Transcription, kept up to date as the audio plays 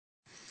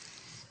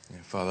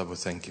Father, we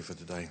thank you for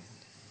today.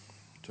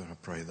 So I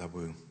pray that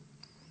we'll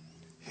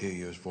hear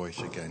your voice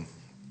again.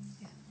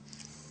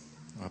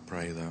 I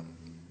pray that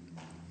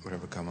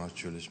whatever comes out of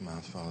Julie's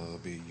mouth, Father, will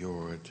be your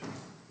word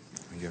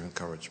and your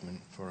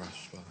encouragement for us,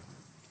 Father.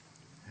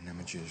 In the name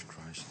of Jesus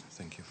Christ.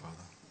 Thank you,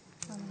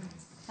 Father.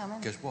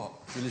 Amen. Guess what?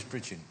 Julie's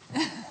preaching.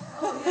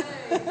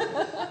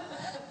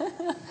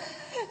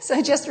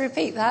 So just to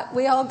repeat that,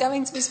 we are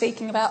going to be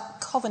speaking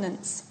about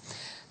covenants.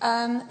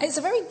 It's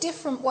a very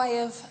different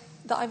way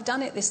that I've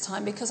done it this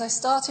time, because I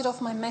started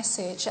off my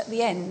message at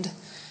the end,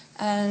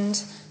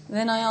 and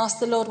then I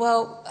asked the Lord,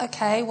 well,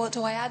 okay, what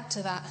do I add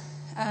to that?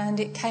 And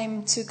it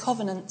came to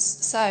covenants.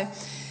 So,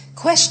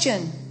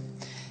 question: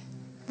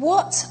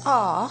 what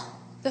are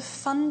the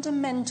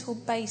fundamental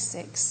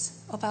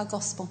basics of our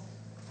gospel?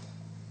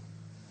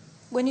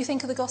 When you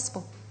think of the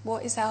gospel,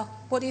 what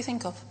do you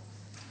think of?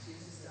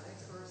 Jesus died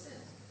for our sins.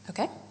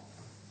 Okay.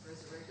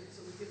 Resurrected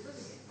so we could live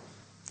again.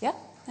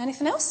 Yeah.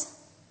 Anything else?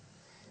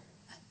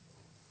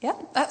 Yeah,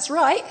 that's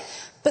right.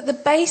 But the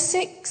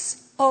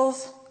basics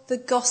of the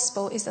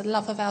gospel is the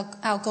love of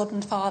our God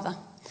and Father.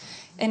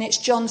 And it's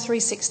John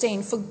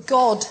 3:16. For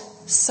God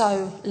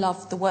so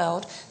loved the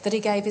world that he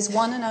gave his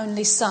one and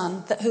only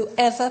Son, that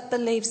whoever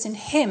believes in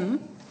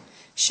him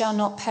shall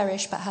not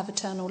perish but have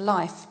eternal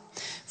life.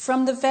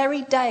 From the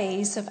very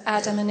days of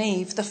Adam and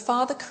Eve, the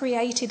Father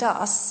created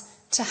us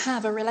to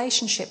have a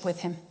relationship with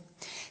him.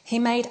 He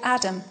made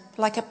Adam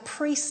like a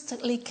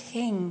priestly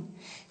king.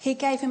 He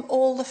gave him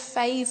all the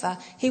favour.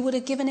 He would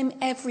have given him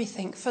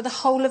everything for the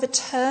whole of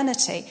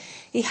eternity.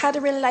 He had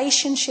a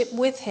relationship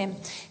with him.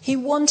 He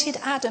wanted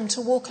Adam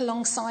to walk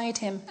alongside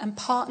him and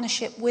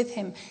partnership with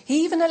him.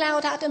 He even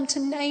allowed Adam to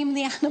name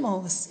the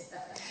animals.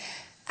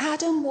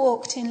 Adam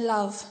walked in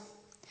love.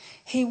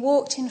 He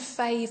walked in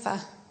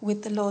favour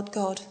with the Lord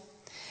God.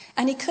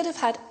 And he could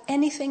have had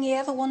anything he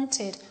ever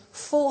wanted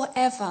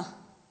forever,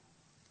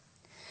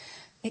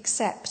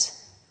 except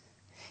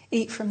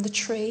eat from the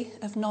tree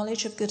of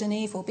knowledge of good and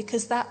evil,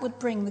 because that would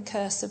bring the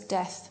curse of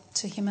death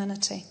to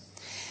humanity.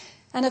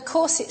 And of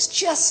course, it's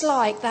just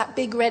like that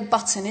big red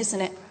button,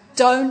 isn't it?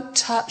 Don't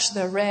touch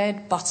the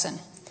red button.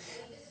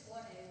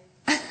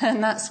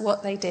 And that's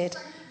what they did.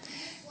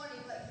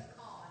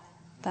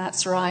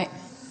 That's right.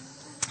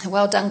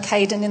 Well done,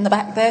 Caden in the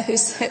back there,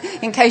 who's,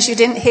 in case you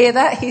didn't hear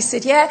that, he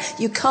said, yeah,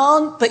 you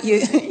can't, but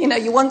you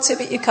want to,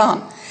 but you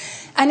can't.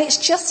 And it's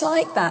just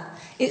like that.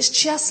 It's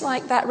just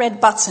like that red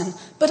button.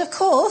 But of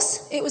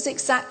course, it was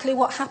exactly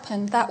what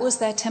happened. That was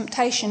their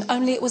temptation,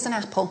 only it was an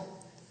apple.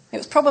 It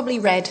was probably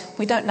red.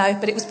 We don't know,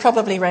 but it was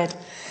probably red.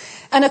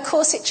 And of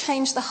course, it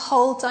changed the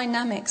whole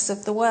dynamics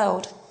of the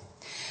world.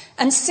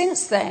 And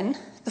since then,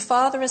 the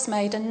Father has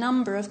made a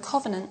number of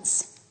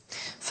covenants.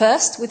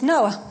 First, with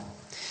Noah.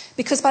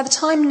 Because by the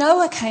time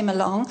Noah came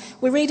along,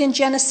 we read in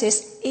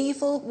Genesis,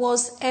 evil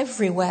was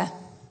everywhere.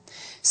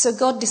 So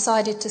God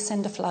decided to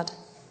send a flood.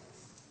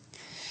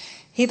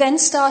 He then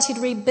started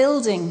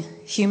rebuilding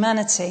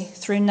humanity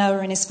through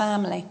Noah and his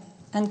family.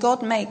 And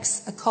God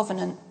makes a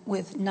covenant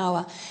with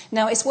Noah.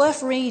 Now, it's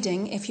worth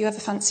reading if you ever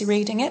fancy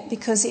reading it,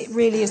 because it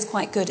really is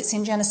quite good. It's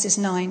in Genesis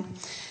 9.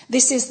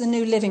 This is the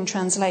New Living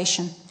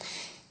Translation.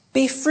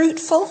 Be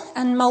fruitful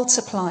and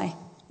multiply.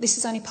 This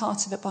is only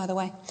part of it, by the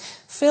way.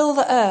 Fill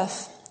the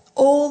earth.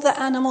 All the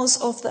animals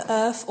of the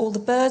earth, all the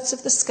birds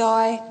of the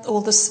sky,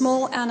 all the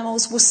small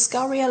animals will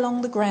scurry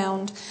along the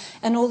ground,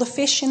 and all the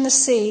fish in the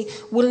sea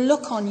will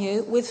look on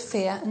you with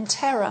fear and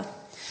terror.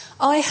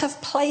 I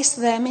have placed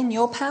them in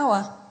your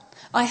power.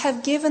 I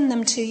have given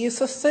them to you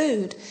for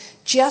food,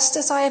 just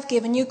as I have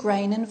given you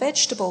grain and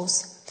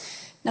vegetables.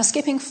 Now,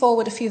 skipping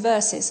forward a few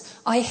verses,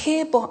 I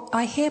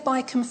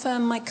hereby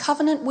confirm my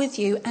covenant with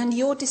you and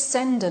your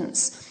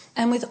descendants,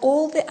 and with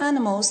all the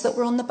animals that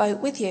were on the boat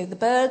with you, the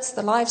birds,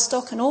 the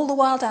livestock, and all the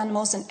wild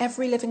animals, and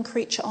every living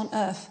creature on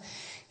earth.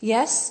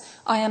 Yes,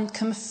 I am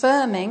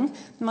confirming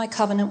my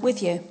covenant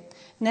with you.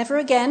 Never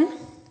again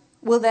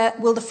will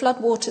the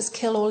flood waters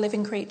kill all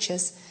living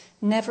creatures.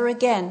 Never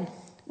again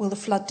will the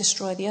flood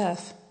destroy the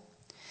earth.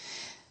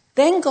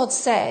 Then God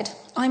said,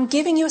 I'm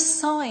giving you a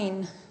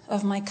sign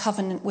of my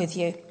covenant with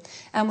you,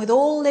 and with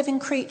all living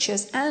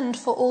creatures, and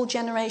for all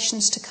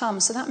generations to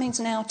come. So that means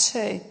now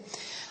too.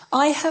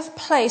 I have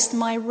placed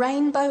my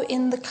rainbow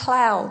in the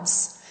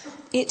clouds.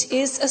 It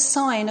is a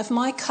sign of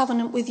my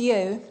covenant with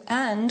you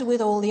and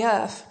with all the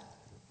earth.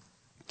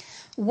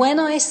 When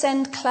I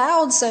send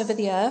clouds over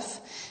the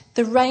earth,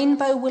 the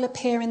rainbow will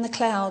appear in the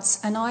clouds,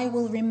 and I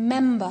will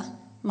remember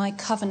my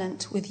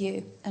covenant with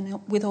you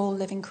and with all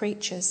living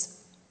creatures.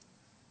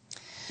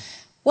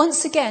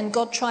 Once again,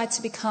 God tried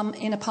to become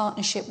in a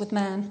partnership with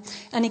man,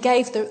 and he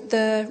gave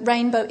the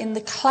rainbow in the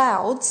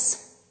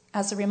clouds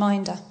as a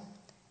reminder.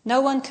 No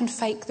one can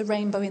fake the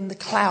rainbow in the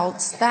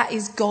clouds. That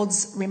is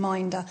God's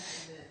reminder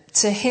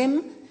to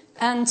him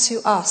and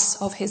to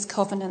us of his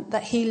covenant,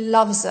 that he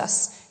loves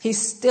us. He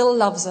still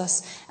loves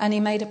us. And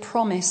he made a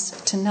promise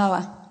to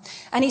Noah.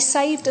 And he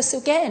saved us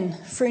again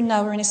through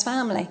Noah and his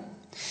family.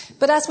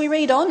 But as we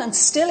read on, and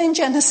still in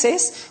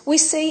Genesis, we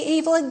see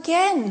evil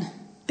again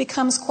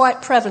becomes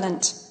quite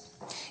prevalent.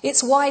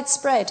 It's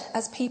widespread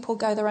as people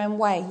go their own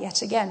way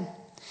yet again.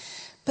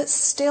 But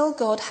still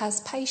God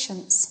has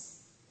patience.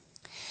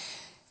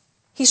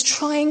 He's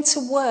trying to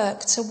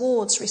work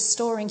towards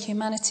restoring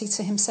humanity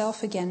to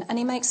himself again. And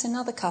he makes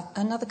another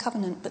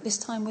covenant, but this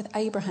time with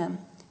Abraham.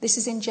 This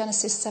is in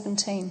Genesis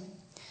 17.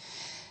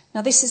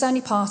 Now this is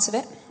only part of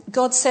it.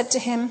 God said to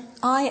him,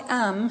 I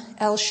am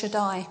El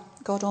Shaddai,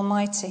 God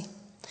Almighty.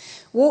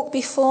 Walk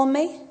before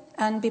me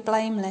and be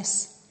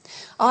blameless.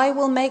 I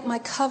will make my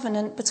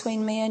covenant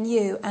between me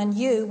and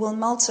you will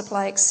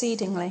multiply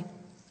exceedingly.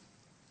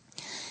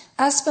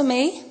 As for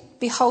me,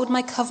 behold,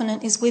 my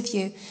covenant is with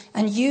you,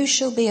 and you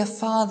shall be a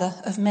father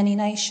of many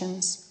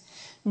nations.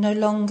 No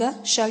longer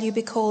shall you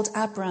be called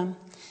Abram,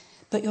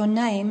 but your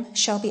name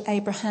shall be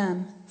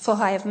Abraham, for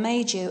I have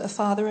made you a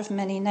father of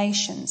many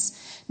nations.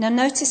 Now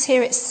notice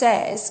here it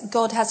says,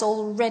 God has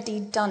already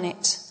done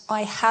it.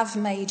 I have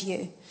made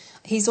you.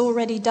 He's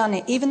already done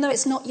it. Even though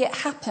it's not yet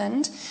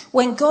happened,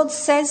 when God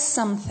says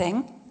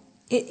something,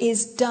 it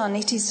is done.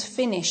 It is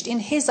finished. In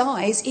his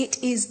eyes,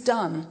 it is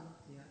done.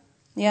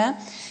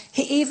 Yeah?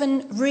 He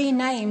even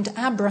renamed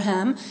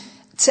Abraham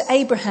to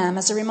Abraham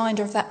as a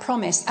reminder of that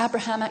promise.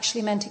 Abraham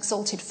actually meant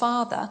exalted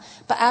father,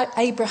 but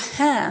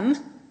Abraham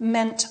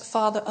meant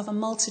father of a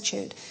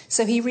multitude.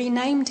 So he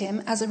renamed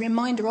him as a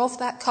reminder of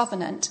that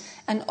covenant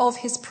and of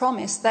his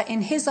promise that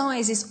in his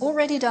eyes is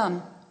already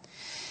done.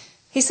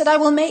 He said, I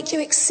will make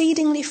you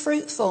exceedingly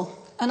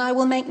fruitful, and I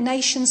will make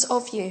nations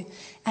of you,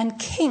 and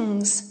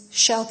kings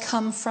shall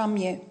come from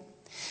you.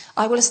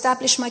 I will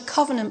establish my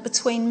covenant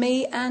between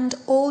me and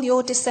all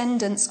your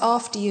descendants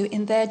after you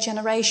in their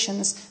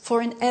generations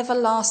for an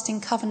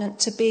everlasting covenant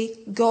to be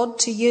God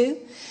to you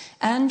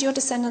and your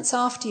descendants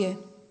after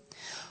you.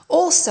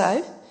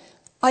 Also,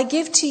 I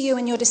give to you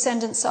and your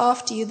descendants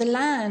after you the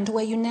land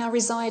where you now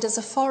reside as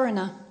a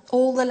foreigner,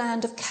 all the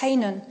land of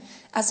Canaan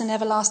as an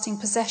everlasting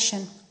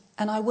possession,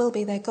 and I will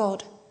be their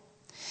God.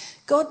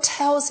 God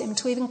tells him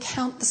to even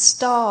count the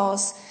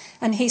stars.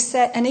 And he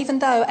said, and even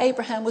though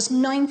Abraham was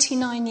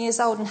 99 years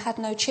old and had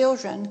no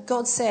children,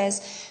 God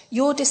says,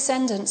 your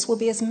descendants will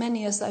be as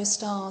many as those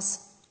stars.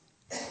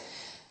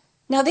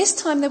 Now this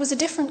time there was a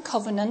different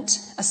covenant,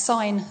 a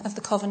sign of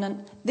the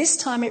covenant. This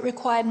time it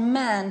required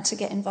man to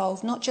get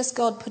involved, not just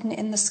God putting it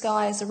in the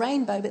sky as a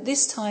rainbow. But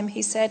this time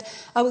he said,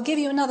 I will give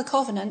you another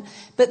covenant.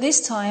 But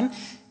this time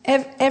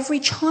every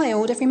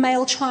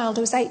male child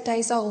who is 8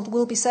 days old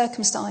will be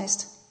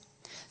circumcised.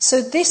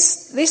 So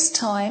this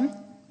time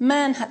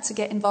man had to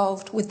get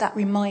involved with that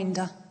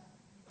reminder.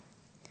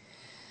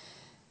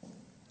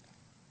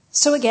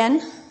 So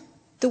again,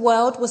 the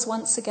world was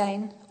once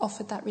again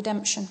offered that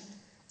redemption.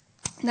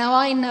 Now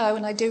I know,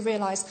 and I do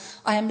realise,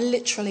 I am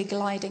literally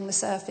gliding the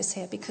surface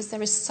here because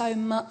there is so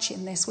much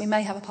in this. We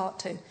may have a part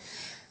 2.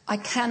 I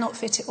cannot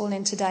fit it all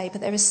in today,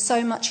 but there is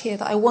so much here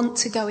that I want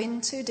to go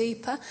into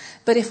deeper.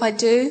 But if I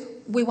do,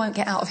 we won't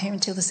get out of here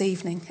until this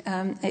evening.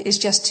 It is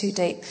just too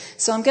deep.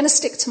 So I'm going to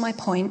stick to my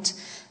point.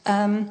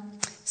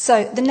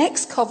 So the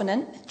next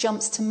covenant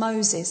jumps to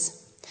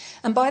Moses.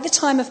 And by the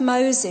time of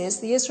Moses,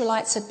 the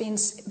Israelites had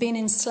been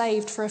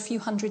enslaved for a few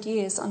hundred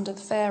years under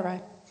the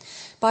Pharaoh.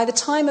 By the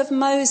time of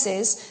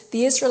Moses,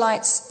 the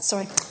Israelites,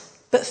 By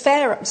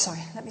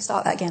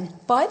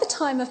the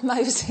time of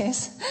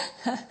Moses,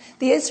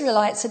 the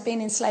Israelites had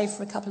been enslaved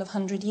for a couple of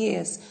hundred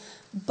years.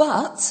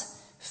 But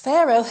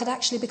Pharaoh had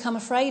actually become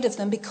afraid of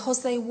them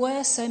because they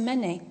were so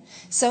many.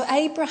 So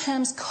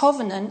Abraham's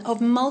covenant of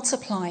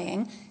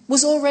multiplying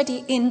was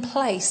already in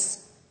place.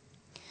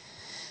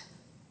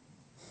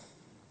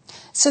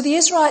 So the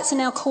Israelites are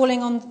now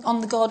calling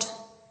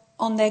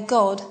on their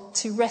God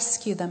to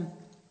rescue them.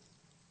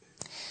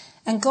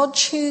 And God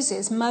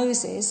chooses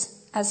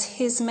Moses as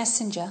his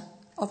messenger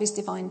of his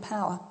divine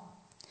power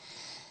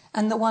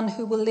and the one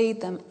who will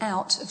lead them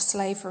out of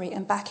slavery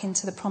and back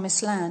into the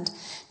promised land.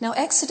 Now,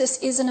 Exodus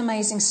is an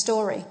amazing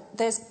story.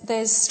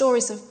 There's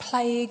stories of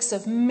plagues,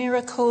 of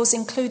miracles,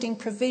 including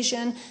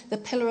provision, the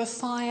pillar of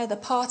fire, the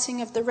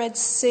parting of the Red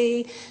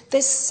Sea.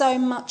 There's so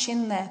much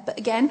in there. But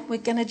again, we're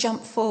going to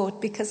jump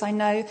forward because I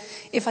know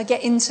if I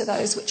get into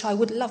those, which I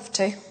would love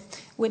to,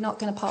 we're not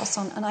going to pass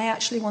on. And I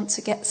actually want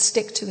to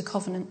stick to the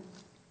covenant.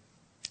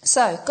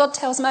 So, God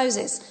tells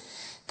Moses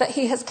that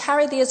he has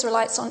carried the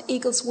Israelites on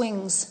eagle's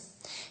wings.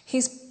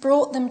 He's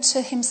brought them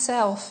to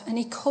himself and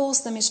he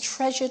calls them his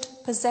treasured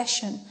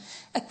possession,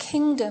 a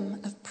kingdom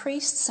of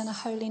priests and a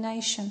holy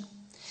nation.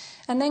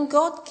 And then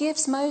God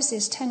gives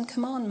Moses 10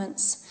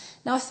 commandments.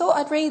 Now I thought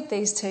I'd read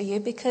these to you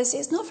because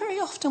it's not very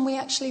often we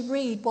actually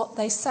read what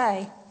they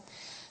say.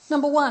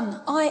 Number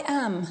 1, I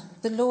am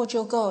the Lord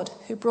your God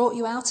who brought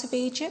you out of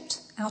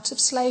Egypt, out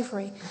of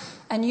slavery,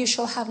 and you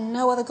shall have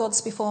no other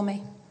gods before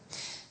me.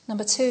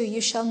 Number 2,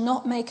 you shall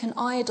not make an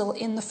idol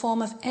in the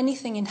form of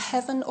anything in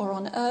heaven or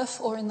on earth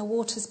or in the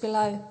waters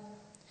below.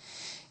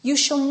 You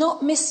shall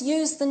not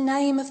misuse the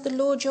name of the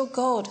Lord your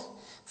God,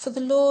 for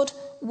the Lord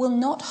will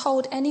not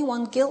hold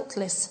anyone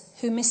guiltless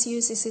who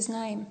misuses his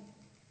name.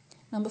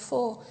 Number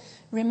 4,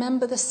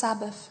 remember the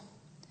Sabbath.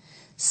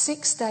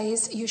 6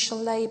 days you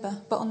shall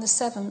labour, but on the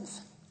 7th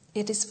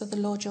it is for the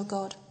Lord your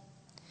God.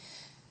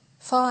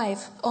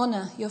 5,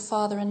 honour your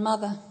father and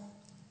mother.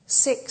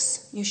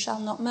 6, you shall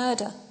not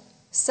murder.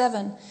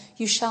 7,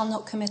 you shall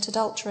not commit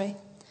adultery.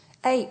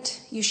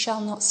 8, you shall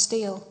not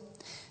steal.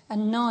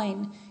 And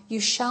 9,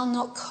 you shall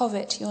not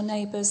covet your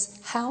neighbour's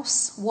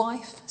house,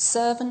 wife,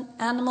 servant,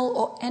 animal,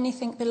 or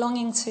anything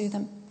belonging to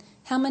them.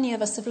 How many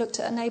of us have looked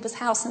at a neighbour's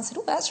house and said,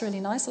 oh, that's really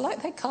nice, I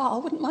like their car, I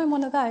wouldn't mind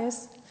one of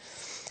those.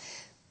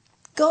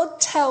 God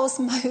tells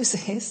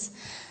Moses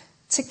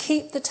to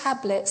keep the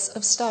tablets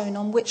of stone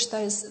on which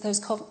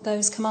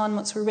those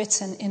commandments were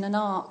written in an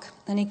ark.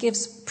 And he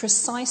gives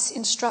precise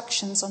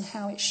instructions on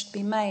how it should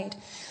be made.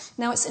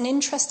 Now, it's an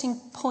interesting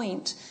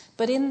point,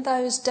 but in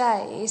those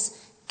days,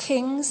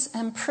 kings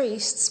and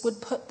priests would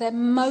put their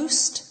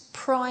most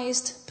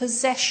prized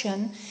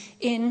possession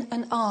in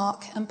an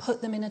ark and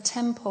put them in a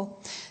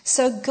temple.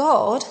 So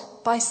God,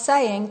 by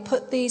saying,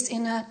 put these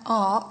in an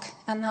ark,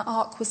 and the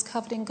ark was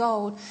covered in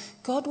gold,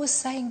 God was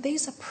saying,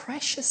 these are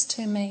precious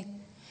to me.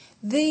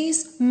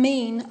 These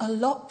mean a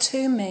lot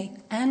to me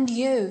and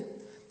you.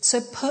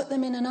 So put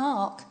them in an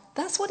ark.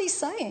 That's what he's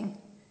saying.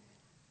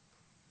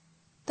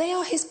 They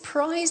are his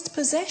prized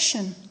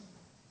possession.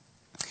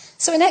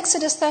 So in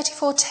Exodus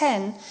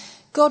 34:10,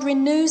 God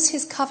renews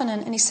his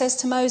covenant and he says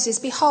to Moses,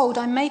 behold,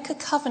 I make a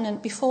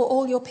covenant before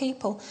all your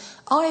people.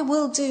 I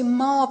will do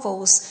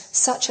marvels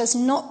such as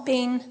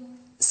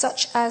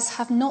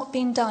have not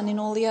been done in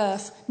all the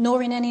earth,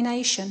 nor in any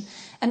nation.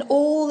 And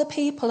all the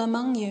people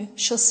among you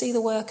shall see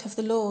the work of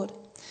the Lord.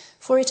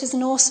 For it is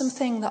an awesome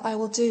thing that I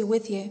will do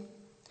with you.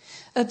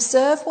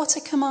 Observe what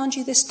I command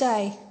you this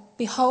day.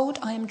 Behold,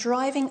 I am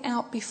driving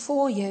out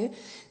before you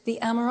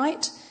the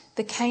Amorite,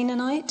 the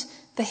Canaanite,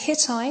 the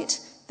Hittite,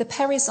 the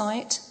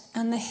Perizzite,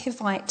 and the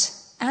Hivite,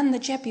 and the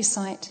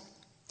Jebusite.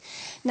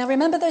 Now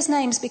remember those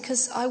names,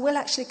 because I will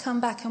actually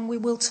come back and we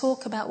will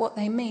talk about what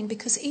they mean,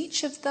 because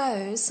each of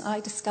those, I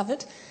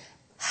discovered,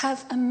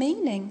 have a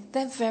meaning.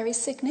 They're very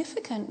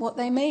significant, what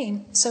they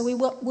mean. So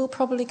we'll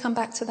probably come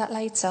back to that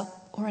later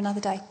or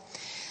another day.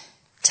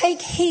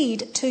 Take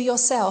heed to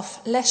yourself,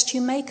 lest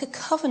you make a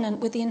covenant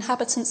with the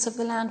inhabitants of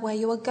the land where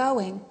you are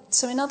going.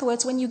 So in other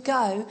words, when you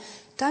go,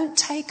 don't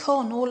take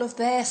on all of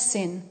their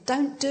sin.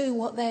 Don't do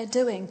what they're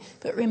doing,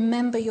 but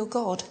remember your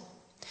God,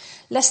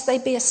 lest they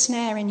be a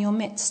snare in your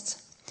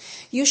midst.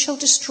 You shall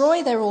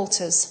destroy their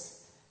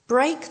altars,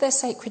 break their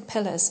sacred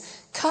pillars,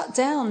 cut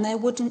down their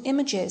wooden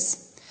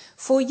images.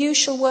 For you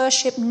shall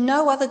worship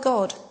no other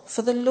God,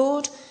 for the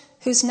Lord,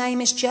 whose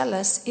name is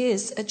jealous,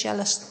 is a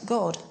jealous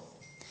God.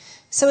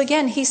 So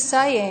again, he's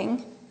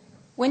saying,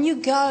 when you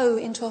go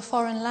into a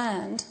foreign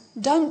land,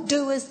 don't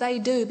do as they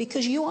do,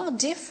 because you are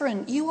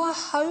different. You are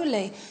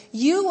holy.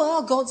 You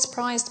are God's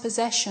prized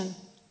possession.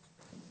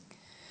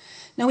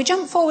 Now we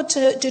jump forward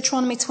to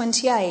Deuteronomy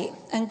 28,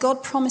 and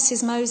God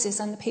promises Moses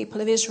and the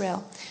people of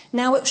Israel,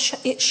 now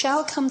it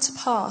shall come to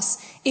pass,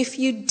 if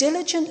you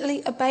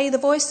diligently obey the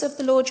voice of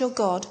the Lord your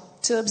God,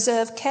 to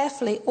observe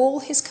carefully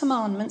all his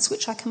commandments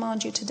which I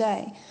command you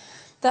today,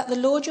 that the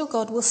Lord your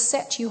God will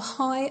set you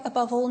high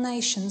above all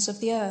nations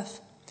of the earth.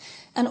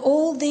 And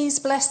all these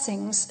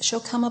blessings shall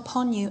come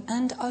upon you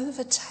and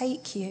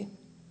overtake you.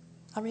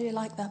 I really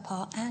like that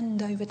part,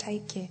 and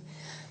overtake you,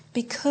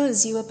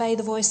 because you obey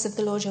the voice of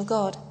the Lord your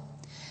God.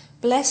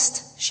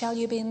 Blessed shall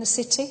you be in the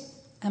city,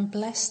 and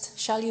blessed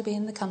shall you be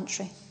in the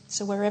country.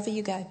 So wherever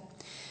you go.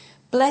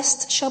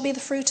 Blessed shall be the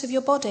fruit of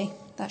your body,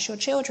 that's your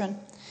children,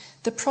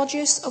 the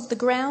produce of the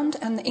ground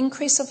and the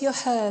increase of your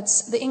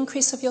herds, the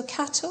increase of your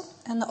cattle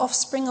and the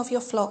offspring of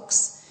your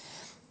flocks.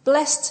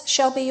 Blessed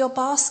shall be your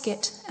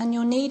basket and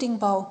your kneading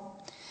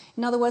bowl.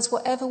 In other words,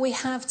 whatever we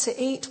have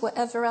to eat,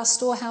 whatever our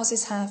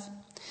storehouses have.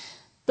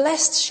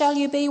 Blessed shall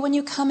you be when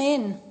you come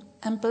in,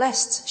 and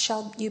blessed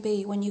shall you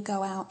be when you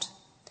go out.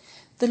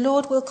 The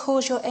Lord will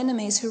cause your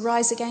enemies who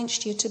rise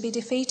against you to be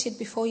defeated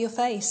before your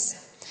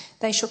face.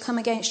 They shall come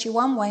against you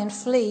one way and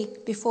flee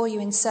before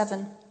you in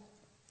 7.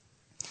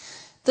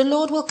 The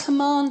Lord will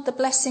command the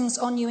blessings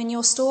on you in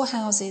your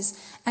storehouses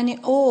and in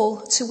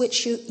all to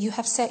which you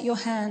have set your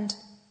hand.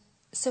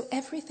 So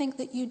everything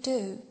that you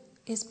do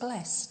is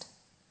blessed.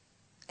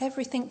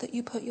 Everything that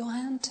you put your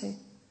hand to.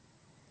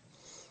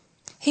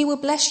 He will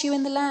bless you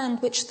in the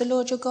land which the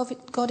Lord your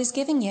God is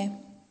giving you.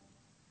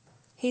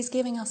 He's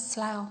giving us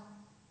Slough.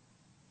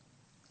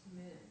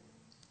 Amen.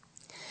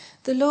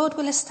 The Lord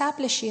will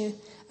establish you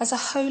as a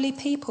holy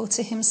people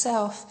to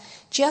himself,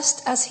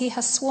 just as he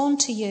has sworn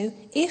to you,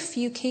 if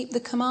you keep the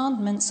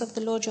commandments of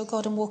the Lord your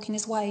God and walk in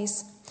his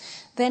ways.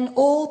 Then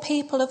all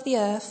people of the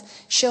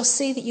earth shall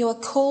see that you are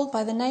called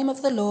by the name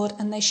of the Lord,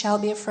 and they shall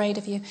be afraid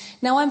of you.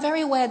 Now, I'm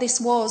very aware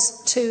this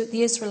was to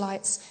the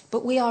Israelites,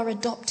 but we are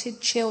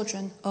adopted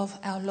children of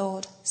our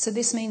Lord. So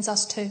this means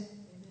us too. Amen.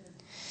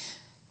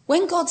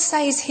 When God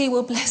says he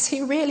will bless,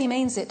 he really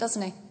means it,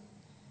 doesn't he?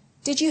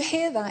 Did you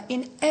hear that?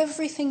 In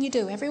everything you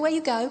do, everywhere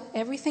you go,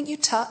 everything you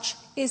touch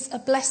is a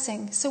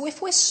blessing. So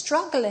if we're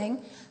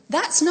struggling,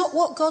 that's not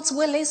what God's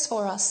will is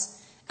for us.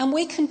 And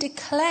we can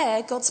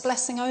declare God's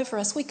blessing over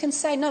us. We can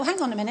say, no,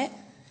 hang on a minute.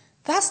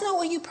 That's not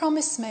what you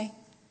promised me.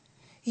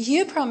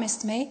 You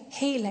promised me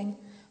healing,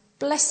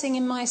 blessing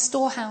in my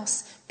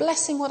storehouse,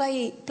 blessing what I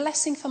eat,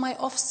 blessing for my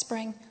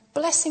offspring,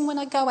 blessing when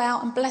I go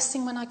out and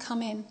blessing when I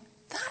come in.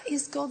 That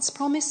is God's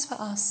promise for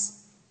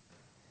us.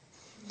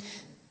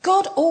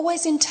 God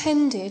always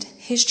intended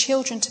his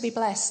children to be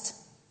blessed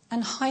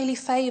and highly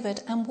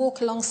favoured and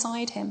walk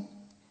alongside him.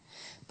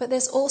 But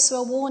there's also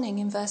a warning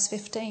in verse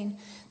 15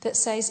 that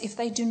says if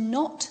they do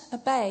not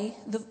obey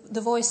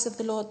the voice of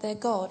the Lord their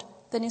God,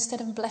 then instead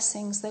of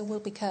blessings there will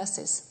be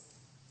curses.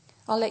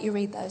 I'll let you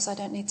read those. I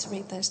don't need to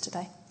read those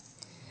today.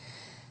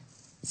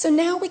 So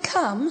now we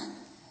come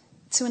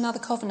to another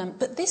covenant,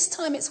 but this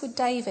time it's with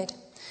David.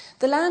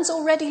 The land's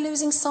already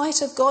losing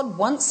sight of God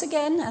once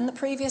again and the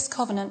previous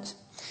covenant,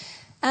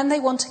 and they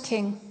want a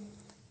king.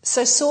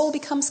 So Saul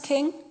becomes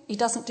king. He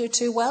doesn't do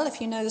too well, if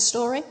you know the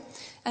story,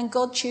 and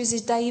God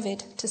chooses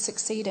David to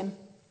succeed him.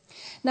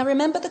 Now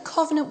remember, the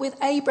covenant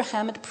with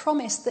Abraham had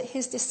promised that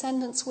his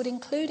descendants would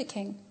include a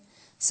king,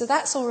 so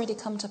that's already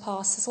come to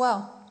pass as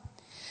well.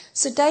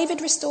 So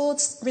David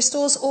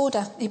restores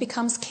order. He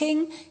becomes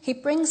king. He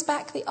brings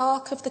back the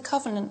Ark of the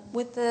Covenant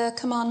with the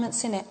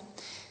commandments in it.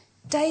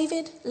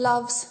 David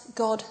loves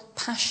God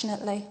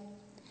passionately,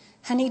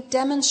 and he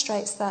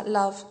demonstrates that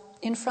love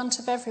in front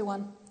of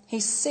everyone. He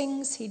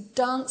sings, he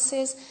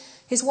dances.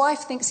 His wife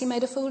thinks he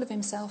made a fool of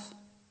himself.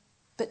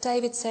 But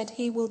David said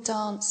he will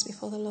dance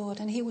before the Lord,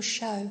 and he will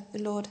show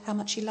the Lord how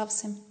much he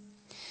loves him.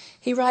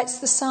 He writes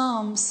the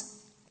Psalms.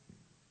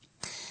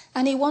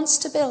 And he wants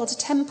to build a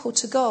temple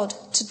to God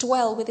to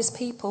dwell with his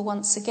people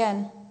once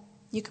again.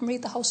 You can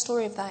read the whole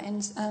story of that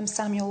in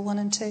Samuel 1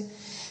 and 2.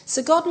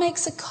 So God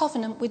makes a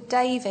covenant with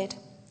David.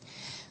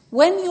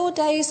 When your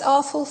days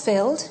are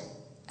fulfilled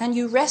and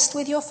you rest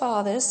with your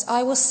fathers,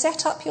 I will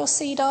set up your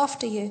seed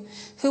after you,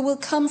 who will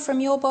come from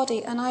your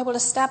body, and I will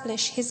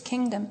establish his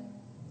kingdom.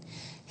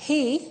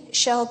 He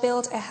shall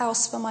build a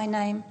house for my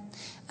name,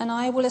 and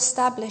I will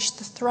establish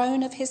the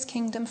throne of his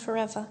kingdom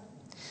forever.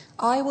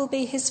 I will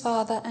be his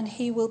father, and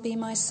he will be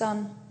my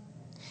son.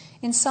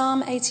 In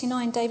Psalm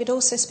 89, David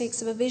also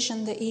speaks of a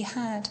vision that he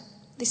had.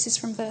 This is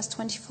from verse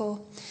 24.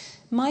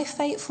 My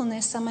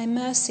faithfulness and my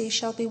mercy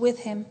shall be with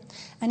him,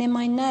 and in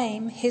my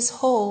name his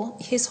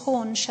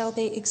horn shall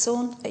be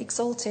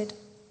exalted.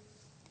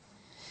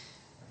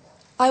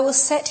 I will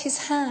set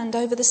his hand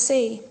over the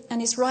sea, and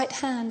his right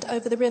hand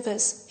over the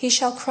rivers. He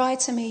shall cry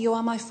to me, you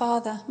are my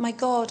Father, my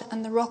God,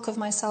 and the rock of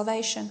my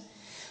salvation.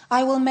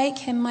 I will make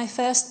him my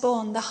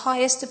firstborn, the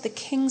highest of the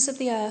kings of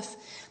the earth.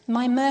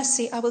 My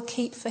mercy I will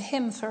keep for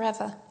him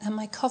forever, and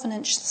my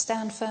covenant shall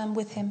stand firm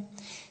with him.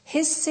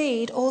 His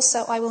seed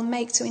also I will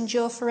make to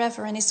endure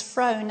forever, and his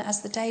throne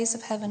as the days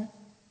of heaven.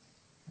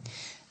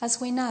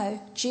 As we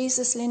know,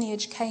 Jesus'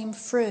 lineage came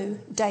through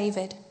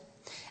David,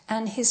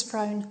 and his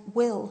throne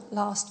will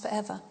last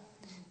forever.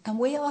 And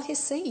we are his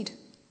seed.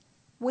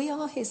 We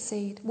are his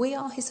seed. We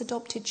are his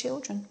adopted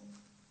children.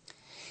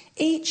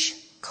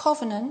 Each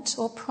covenant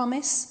or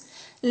promise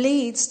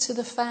leads to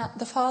the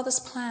Father's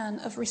plan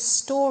of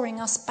restoring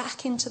us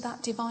back into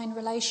that divine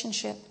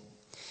relationship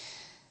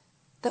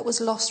that was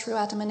lost through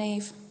Adam and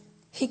Eve.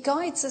 He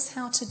guides us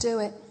how to do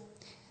it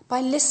by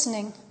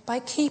listening,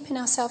 by keeping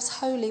ourselves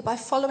holy, by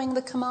following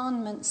the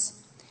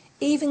commandments,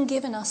 even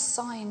giving us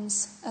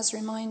signs as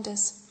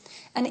reminders.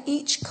 And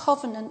each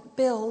covenant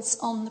builds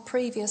on the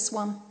previous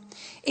one,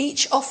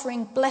 each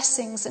offering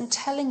blessings and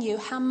telling you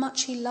how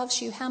much he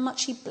loves you, how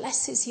much he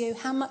blesses you,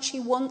 how much he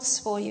wants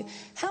for you,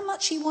 how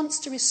much he wants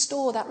to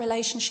restore that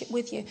relationship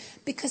with you,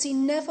 because he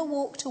never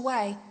walked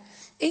away.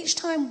 Each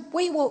time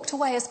we walked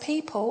away as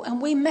people and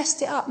we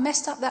messed up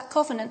that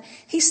covenant,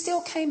 he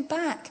still came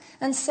back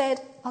and said,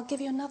 I'll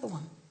give you another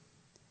one.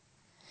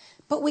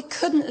 But we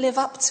couldn't live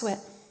up to it.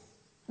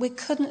 We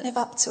couldn't live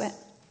up to it.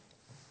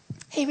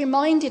 He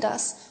reminded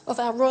us of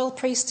our royal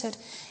priesthood.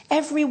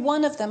 Every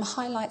one of them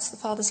highlights the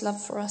Father's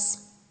love for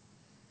us.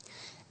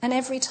 And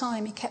every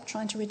time he kept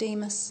trying to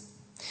redeem us.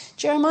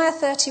 Jeremiah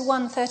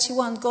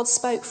 31:31, God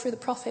spoke through the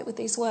prophet with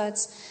these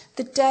words.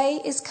 The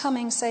day is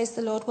coming, says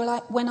the Lord,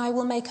 when I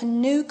will make a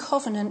new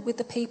covenant with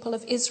the people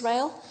of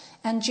Israel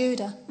and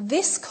Judah.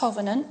 This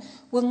covenant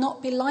will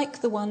not be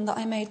like the one that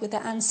I made with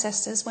their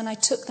ancestors when I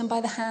took them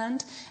by the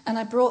hand and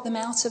I brought them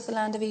out of the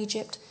land of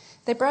Egypt.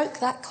 They broke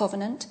that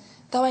covenant,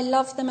 though I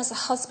loved them as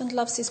a husband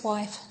loves his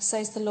wife,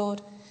 says the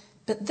Lord.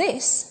 But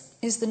this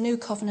is the new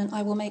covenant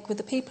I will make with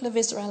the people of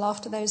Israel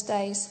after those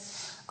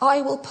days.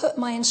 I will put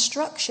my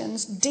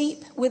instructions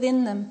deep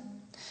within them.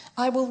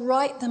 I will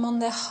write them on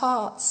their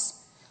hearts.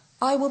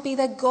 I will be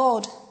their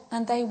God,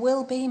 and they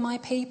will be my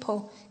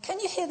people. Can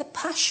you hear the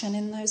passion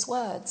in those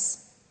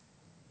words?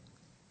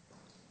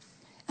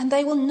 And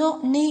they will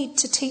not need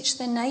to teach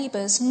their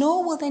neighbours,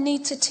 nor will they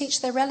need to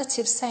teach their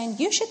relatives, saying,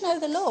 you should know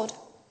the Lord.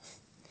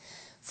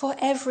 For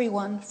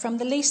everyone, from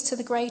the least to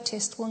the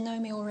greatest, will know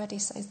me already,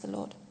 says the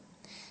Lord.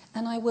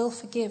 And I will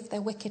forgive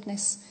their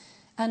wickedness,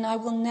 and I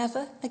will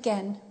never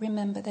again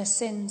remember their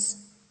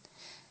sins.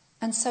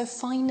 And so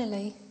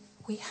finally,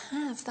 we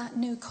have that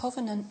new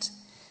covenant,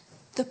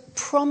 the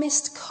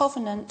promised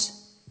covenant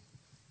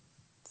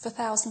for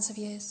thousands of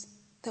years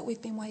that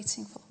we've been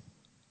waiting for.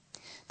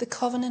 the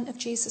covenant of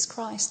Jesus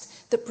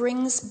Christ that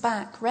brings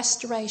back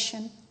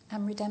restoration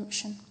and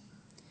redemption.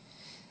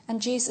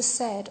 And Jesus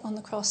said on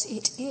the cross,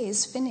 "It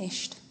is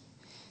finished."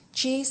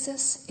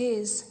 Jesus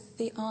is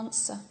the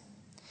answer.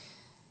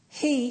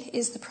 He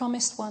is the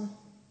promised one.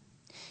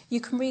 You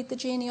can read the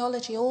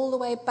genealogy all the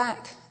way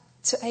back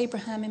to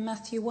Abraham in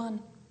Matthew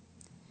 1.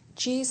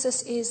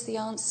 Jesus is the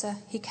answer.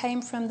 He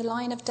came from the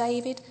line of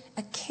David,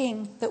 a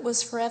king that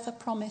was forever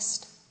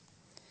promised.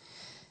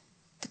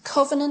 The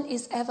covenant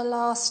is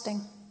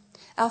everlasting.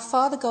 Our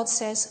Father God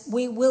says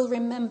He will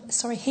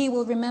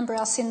remember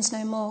our sins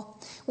no more.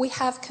 We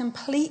have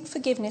complete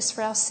forgiveness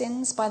for our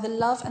sins by the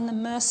love and the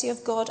mercy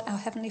of God, our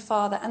Heavenly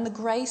Father, and the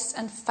grace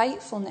and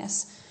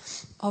faithfulness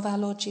of our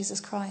Lord Jesus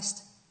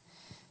Christ.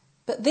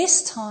 But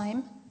this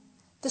time,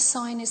 the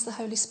sign is the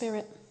Holy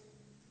Spirit.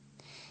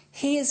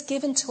 He is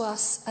given to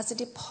us as a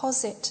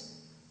deposit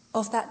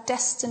of that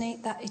destiny,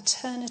 that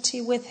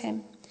eternity with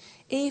him.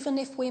 Even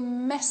if we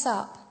mess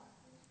up,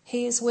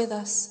 he is with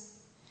us.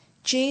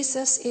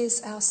 Jesus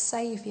is our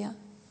Saviour.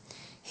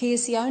 He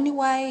is the only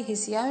way,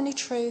 he's the only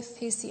truth,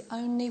 he's the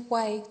only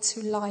way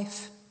to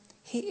life.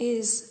 He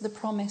is the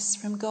promise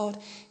from God.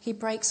 He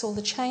breaks all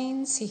the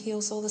chains, he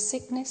heals all the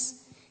sickness.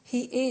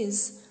 He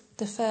is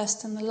the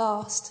first and the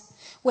last.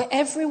 Where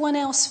everyone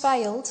else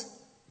failed,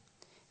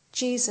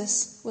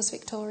 Jesus was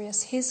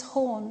victorious. His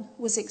horn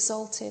was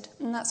exalted,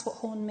 and that's what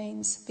horn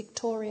means,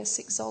 victorious,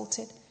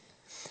 exalted.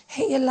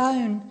 He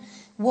alone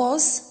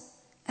was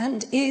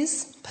and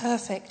is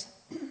perfect.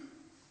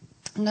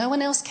 No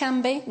one else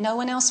can be, no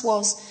one else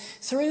was.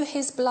 Through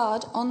his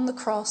blood on the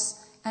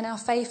cross and our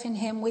faith in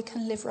him, we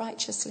can live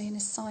righteously in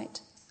his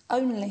sight.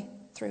 Only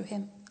through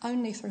him,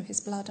 only through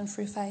his blood and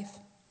through faith.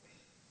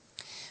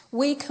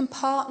 We can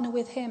partner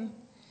with him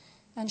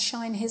and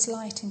shine his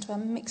light into a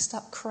mixed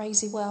up,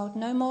 crazy world.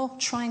 No more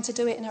trying to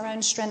do it in our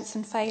own strength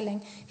and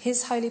failing.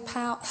 His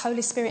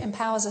Holy Spirit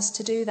empowers us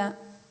to do that.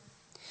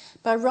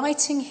 By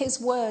writing his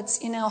words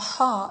in our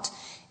heart,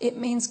 it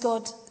means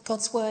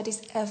God's word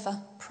is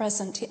ever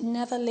present. It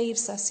never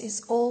leaves us.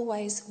 It's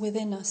always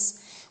within us.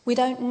 We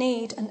don't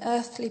need an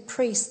earthly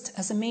priest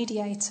as a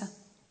mediator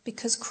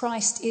because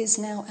Christ is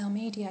now our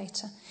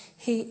mediator.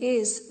 He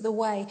is the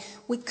way.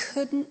 We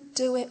couldn't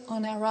do it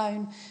on our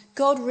own.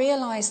 God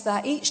realised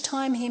that. Each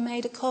time he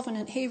made a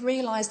covenant, he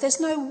realised there's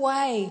no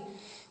way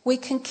we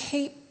can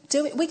keep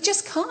doing it. We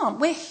just can't.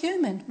 We're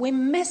human. We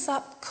mess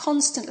up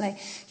constantly.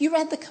 You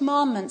read the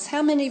commandments.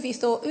 How many of you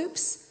thought,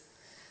 oops,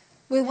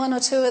 with one or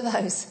two of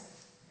those?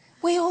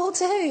 We all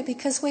do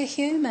because we're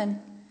human.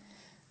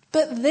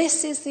 But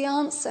this is the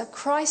answer.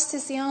 Christ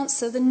is the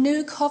answer. The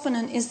new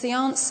covenant is the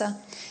answer.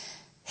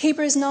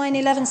 Hebrews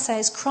 9:11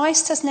 says,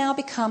 Christ has now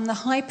become the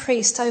high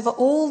priest over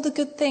all the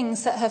good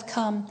things that have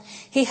come.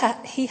 He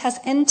has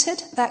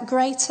entered that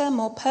greater,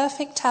 more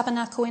perfect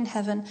tabernacle in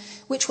heaven,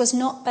 which was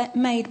not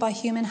made by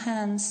human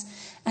hands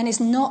and is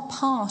not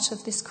part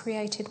of this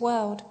created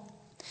world.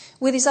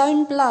 With his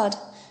own blood,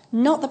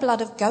 not the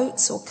blood of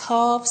goats or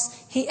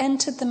calves, he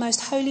entered the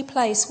most holy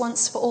place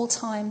once for all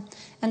time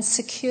and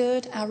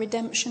secured our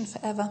redemption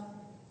forever.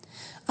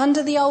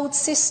 Under the old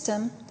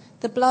system,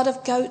 the blood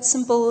of goats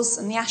and bulls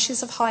and the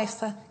ashes of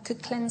heifer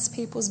could cleanse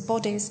people's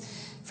bodies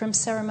from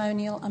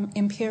ceremonial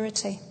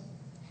impurity.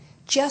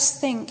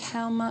 Just think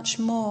how much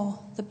more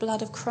the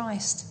blood of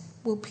Christ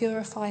will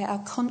purify our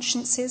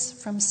consciences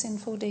from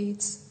sinful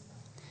deeds,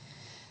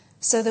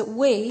 so that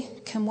we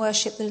can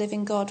worship the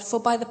living God. For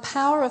by the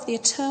power of the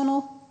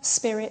eternal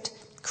Spirit,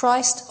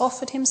 Christ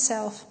offered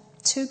himself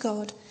to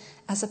God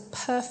as a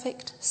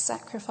perfect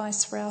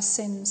sacrifice for our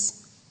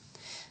sins.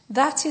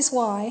 That is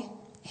why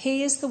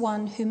he is the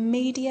one who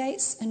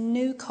mediates a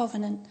new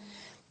covenant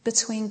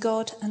between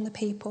God and the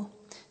people,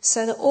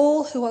 so that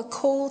all who are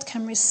called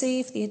can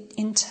receive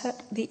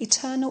the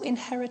eternal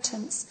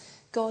inheritance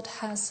God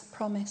has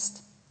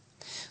promised.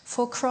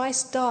 For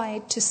Christ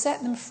died to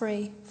set them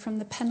free from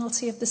the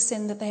penalty of the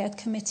sin that they had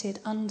committed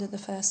under the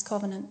first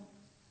covenant.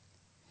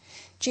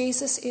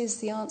 Jesus is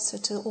the answer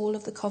to all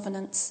of the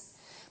covenants,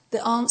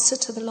 the answer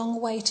to the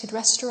long-awaited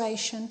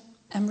restoration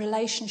and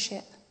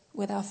relationship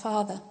with our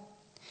Father.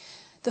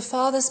 The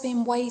Father's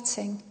been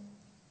waiting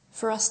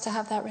for us to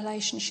have that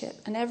relationship,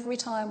 and every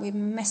time we've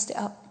messed it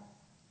up.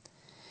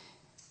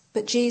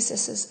 But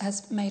Jesus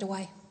has made a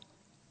way.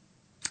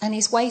 And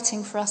he's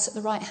waiting for us at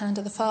the right hand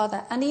of the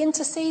Father. And he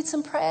intercedes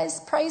and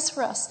prays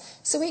for us.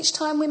 So each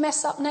time we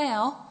mess up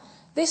now,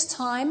 this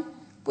time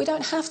we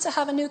don't have to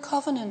have a new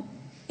covenant.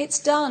 It's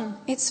done.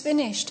 It's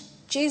finished.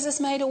 Jesus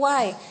made a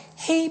way.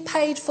 He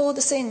paid for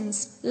the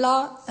sins.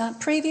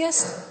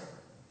 Previous,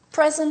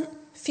 present,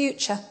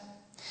 future.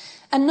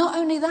 And not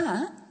only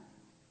that,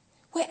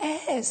 we're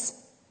heirs.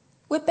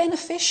 We're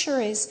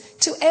beneficiaries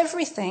to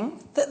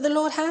everything that the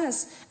Lord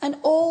has. And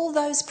all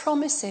those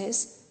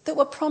promises that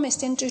were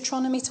promised in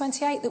Deuteronomy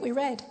 28 that we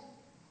read.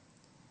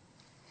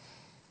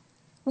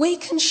 We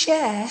can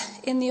share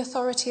in the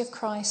authority of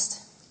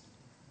Christ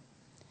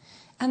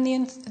and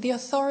the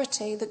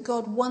authority that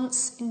God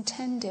once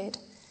intended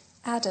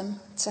Adam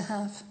to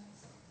have.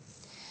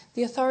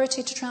 the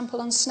authority to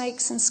trample on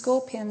snakes and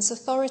scorpions,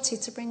 authority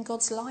to bring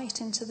God's light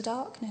into the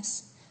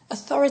darkness,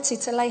 authority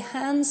to lay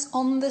hands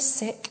on the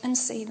sick and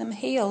see them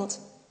healed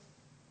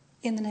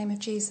in the name of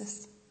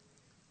Jesus.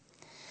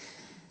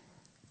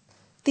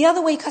 The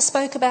other week I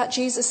spoke about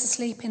Jesus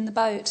asleep in the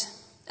boat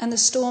and the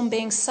storm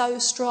being so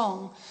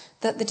strong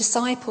that the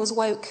disciples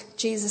woke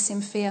Jesus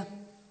in fear.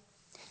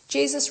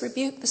 Jesus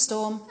rebuked the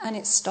storm and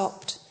it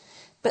stopped.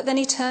 But then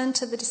he turned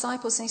to the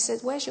disciples and he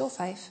said, "Where's your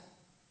faith?"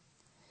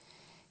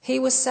 He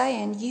was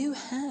saying, you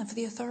have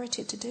the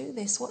authority to do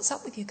this. What's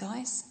up with you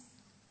guys?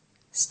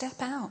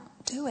 Step out,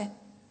 do it.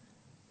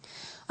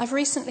 I've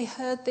recently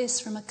heard this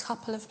from a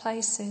couple of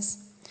places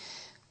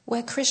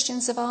where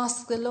Christians have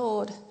asked the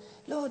Lord,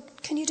 "Lord,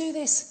 can you do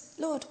this?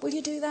 Lord, will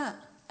you do that?"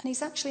 And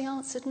he's actually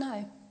answered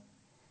no.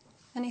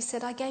 And he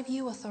said, "I gave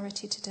you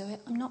authority to do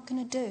it. I'm not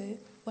going to do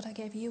what I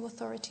gave you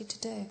authority to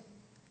do."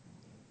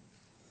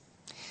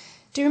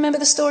 Do you remember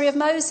the story of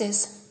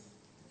Moses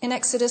in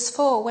Exodus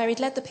 4, where he'd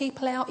led the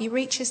people out, he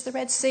reaches the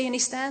Red Sea and he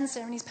stands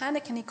there and he's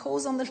panicking, he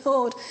calls on the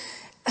Lord,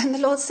 and the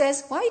Lord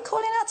says, "Why are you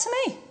calling out to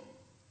me?"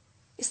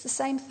 It's the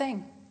same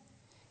thing.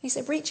 He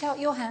said, "Reach out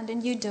your hand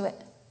and you do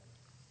it.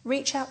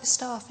 Reach out your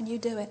staff and you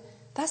do it."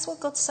 That's what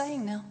God's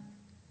saying now.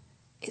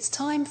 It's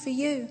time for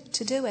you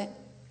to do it.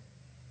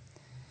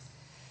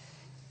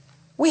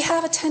 We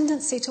have a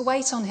tendency to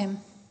wait on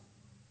him,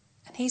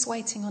 and he's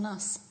waiting on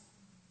us.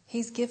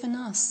 He's given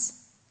us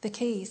the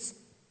keys.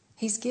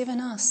 He's given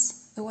us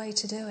the way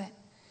to do it.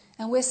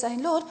 And we're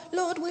saying, "Lord,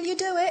 Lord, will you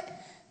do it?"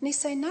 And he's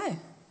saying, "No,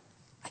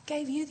 I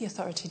gave you the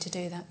authority to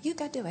do that. You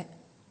go do it."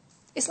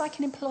 It's like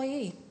an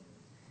employee.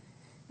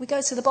 We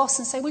go to the boss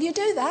and say, "Will you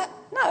do that?"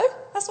 "No,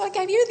 that's what I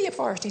gave you the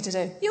authority to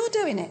do. You're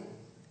doing it."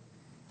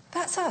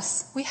 That's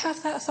us. We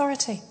have that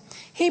authority.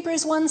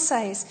 Hebrews 1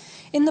 says,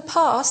 "In the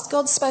past,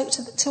 God spoke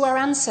to our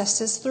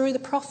ancestors through the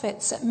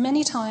prophets at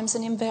many times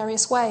and in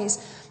various ways.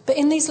 But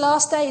in these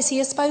last days, he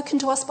has spoken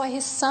to us by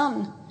his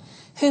Son,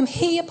 whom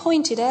he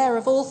appointed heir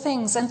of all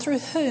things, and through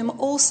whom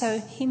also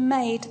he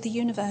made the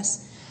universe.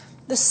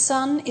 The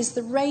Son is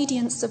the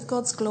radiance of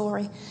God's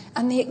glory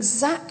and the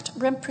exact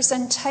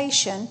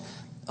representation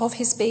of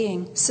his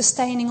being,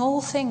 sustaining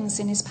all things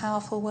in his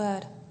powerful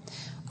word.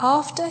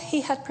 After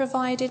he had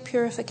provided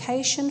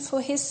purification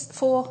for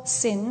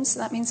sins,"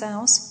 that means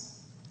ours,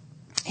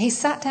 "he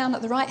sat down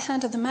at the right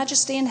hand of the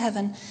Majesty in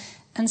heaven,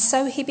 and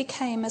so he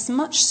became as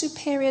much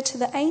superior to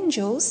the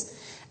angels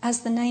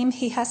as the name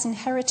he has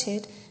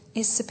inherited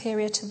is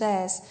superior to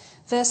theirs."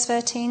 Verse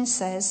 13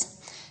 says,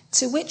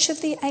 "To which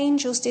of the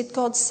angels did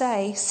God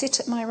say,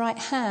 'Sit at my right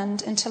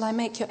hand until I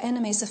make your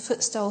enemies a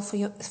footstool for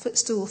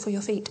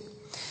your feet'?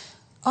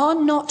 Are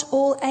not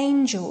all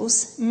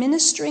angels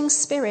ministering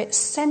spirits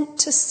sent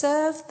to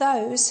serve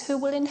those who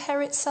will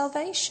inherit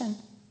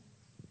salvation?"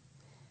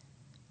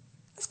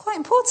 That's quite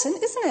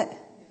important, isn't it?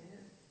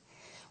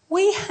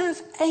 We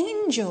have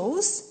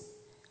angels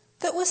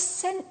that were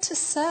sent to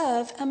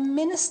serve and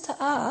minister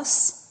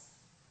us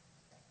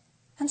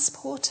and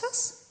support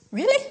us.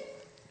 Really?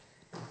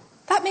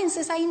 That means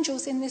there's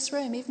angels in this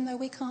room, even though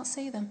we can't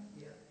see them.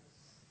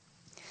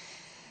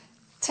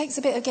 Takes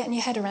a bit of getting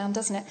your head around,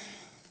 doesn't it?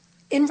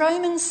 In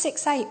Romans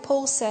 6:8,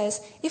 Paul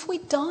says, "If we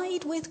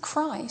died with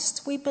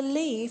Christ, we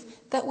believe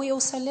that we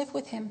also live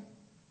with him."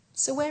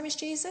 So where is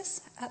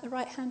Jesus? At the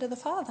right hand of the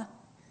Father.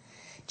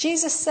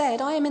 Jesus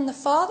said, "I am in the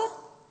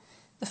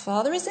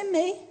Father is in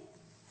me,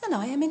 and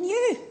I am in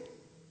you."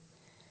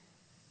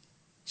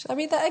 Shall I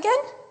read that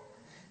again?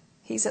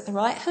 He's at the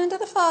right hand of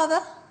the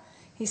Father.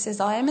 He says,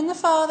 "I am in the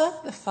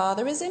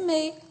Father is in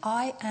me,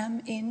 I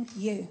am in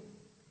you."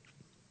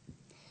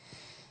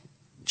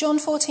 John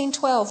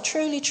 14:12,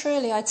 "Truly,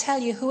 truly, I tell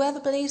you, whoever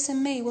believes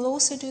in me will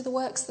also do the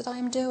works that I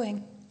am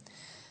doing."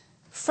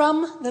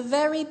 From the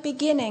very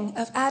beginning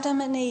of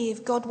Adam and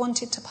Eve, God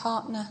wanted to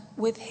partner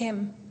with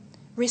him,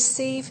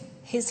 receive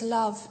his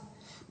love,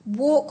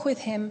 walk with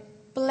him,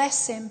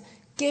 bless him,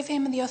 give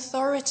him the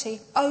authority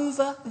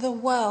over the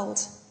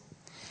world.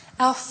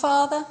 Our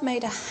Father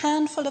made a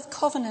handful of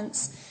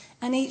covenants,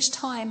 and each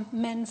time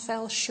men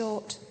fell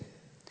short.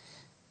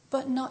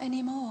 But not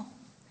anymore,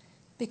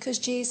 because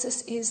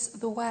Jesus is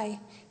the way.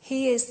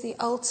 He is the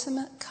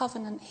ultimate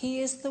covenant.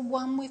 He is the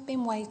one we've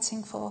been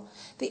waiting for,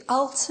 the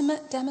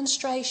ultimate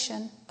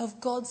demonstration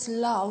of God's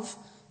love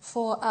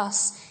for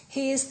us.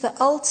 He is the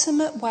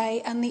ultimate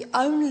way and the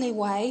only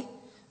way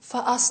for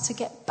us to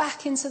get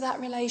back into that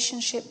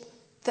relationship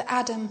that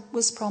Adam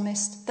was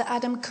promised, that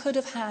Adam could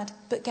have had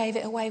but gave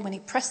it away when he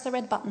pressed the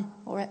red button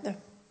or ate the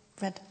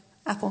red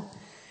apple.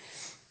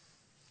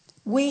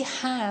 We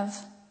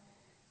have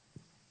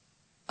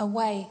a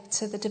way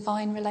to the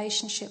divine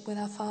relationship with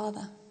our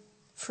Father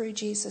through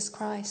Jesus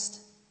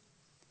Christ.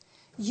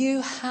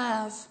 You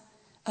have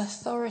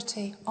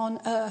authority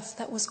on earth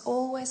that was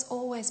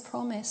always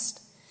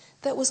promised,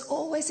 that was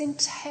always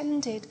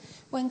intended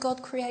when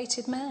God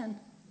created man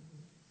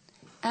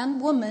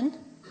and woman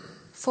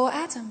for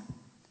Adam.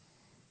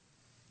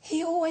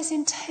 He always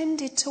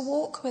intended to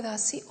walk with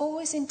us. He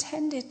always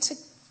intended to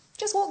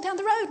just walk down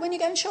the road when you're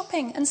going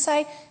shopping and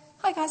say,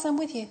 Hi guys, I'm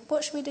with you.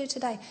 What should we do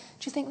today?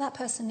 Do you think that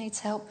person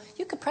needs help?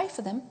 You could pray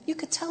for them. You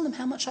could tell them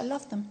how much I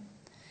love them.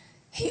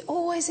 He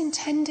always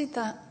intended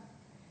that.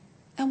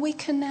 And we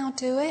can now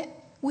do it.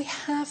 We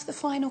have the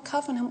final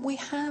covenant. We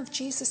have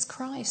Jesus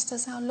Christ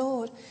as our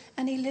Lord,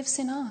 and he lives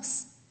in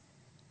us.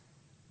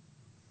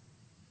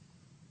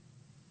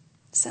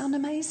 Sound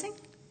amazing?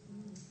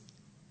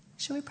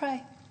 Shall we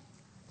pray?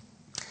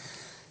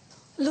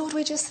 Lord,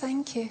 we just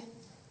thank you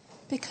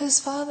because,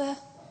 Father,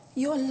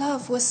 your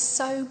love was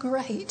so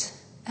great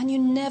and you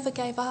never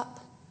gave up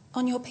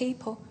on your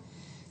people.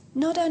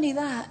 Not only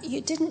that, you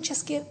didn't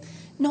just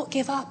not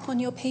give up on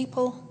your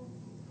people,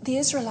 the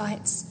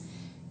Israelites.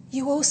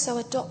 You also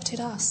adopted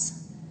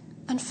us.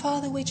 And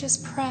Father, we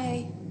just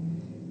pray.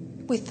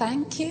 We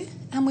thank you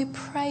and we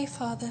pray,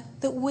 Father,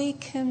 that we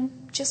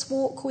can just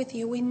walk with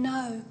you. We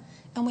know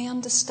and we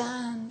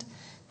understand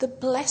the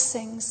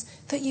blessings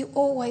that you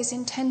always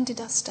intended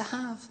us to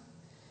have.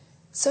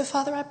 So,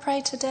 Father, I pray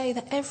today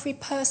that every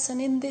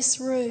person in this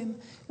room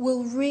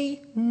will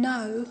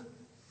know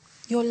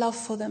your love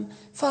for them.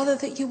 Father,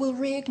 that you will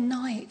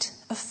reignite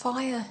a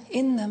fire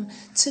in them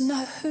to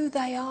know who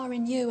they are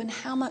in you and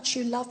how much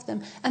you love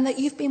them, and that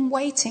you've been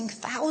waiting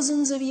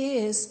thousands of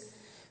years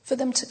for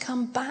them to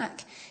come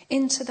back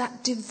into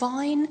that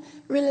divine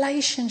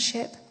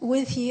relationship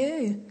with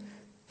you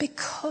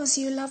because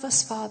you love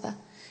us, Father.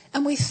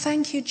 And we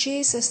thank you,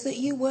 Jesus, that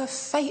you were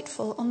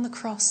faithful on the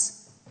cross.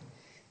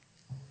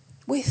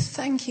 We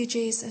thank you,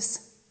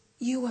 Jesus.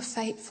 You were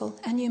faithful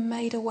and you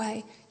made a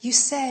way. You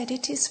said,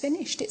 it is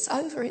finished, it's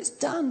over, it's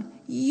done.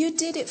 You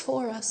did it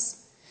for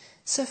us.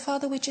 So,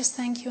 Father, we just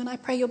thank you, and I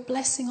pray your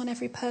blessing on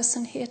every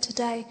person here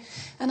today.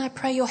 And I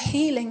pray your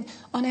healing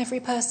on every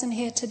person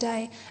here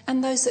today.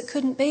 And those that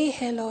couldn't be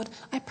here, Lord,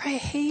 I pray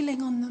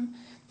healing on them.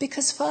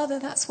 Because, Father,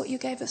 that's what you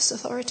gave us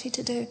authority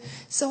to do.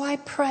 So I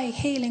pray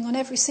healing on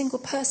every single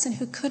person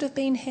who could have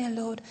been here,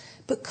 Lord,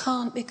 but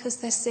can't because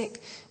they're sick.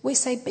 We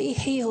say, be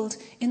healed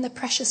in the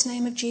precious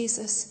name of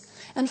Jesus.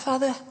 And,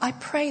 Father, I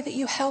pray that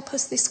you help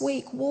us this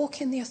week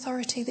walk in the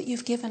authority that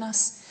you've given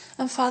us.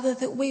 And, Father,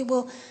 that we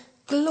will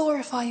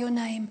glorify your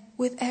name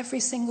with every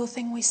single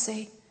thing we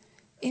see.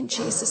 In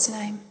Jesus'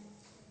 name.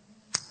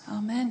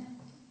 Amen.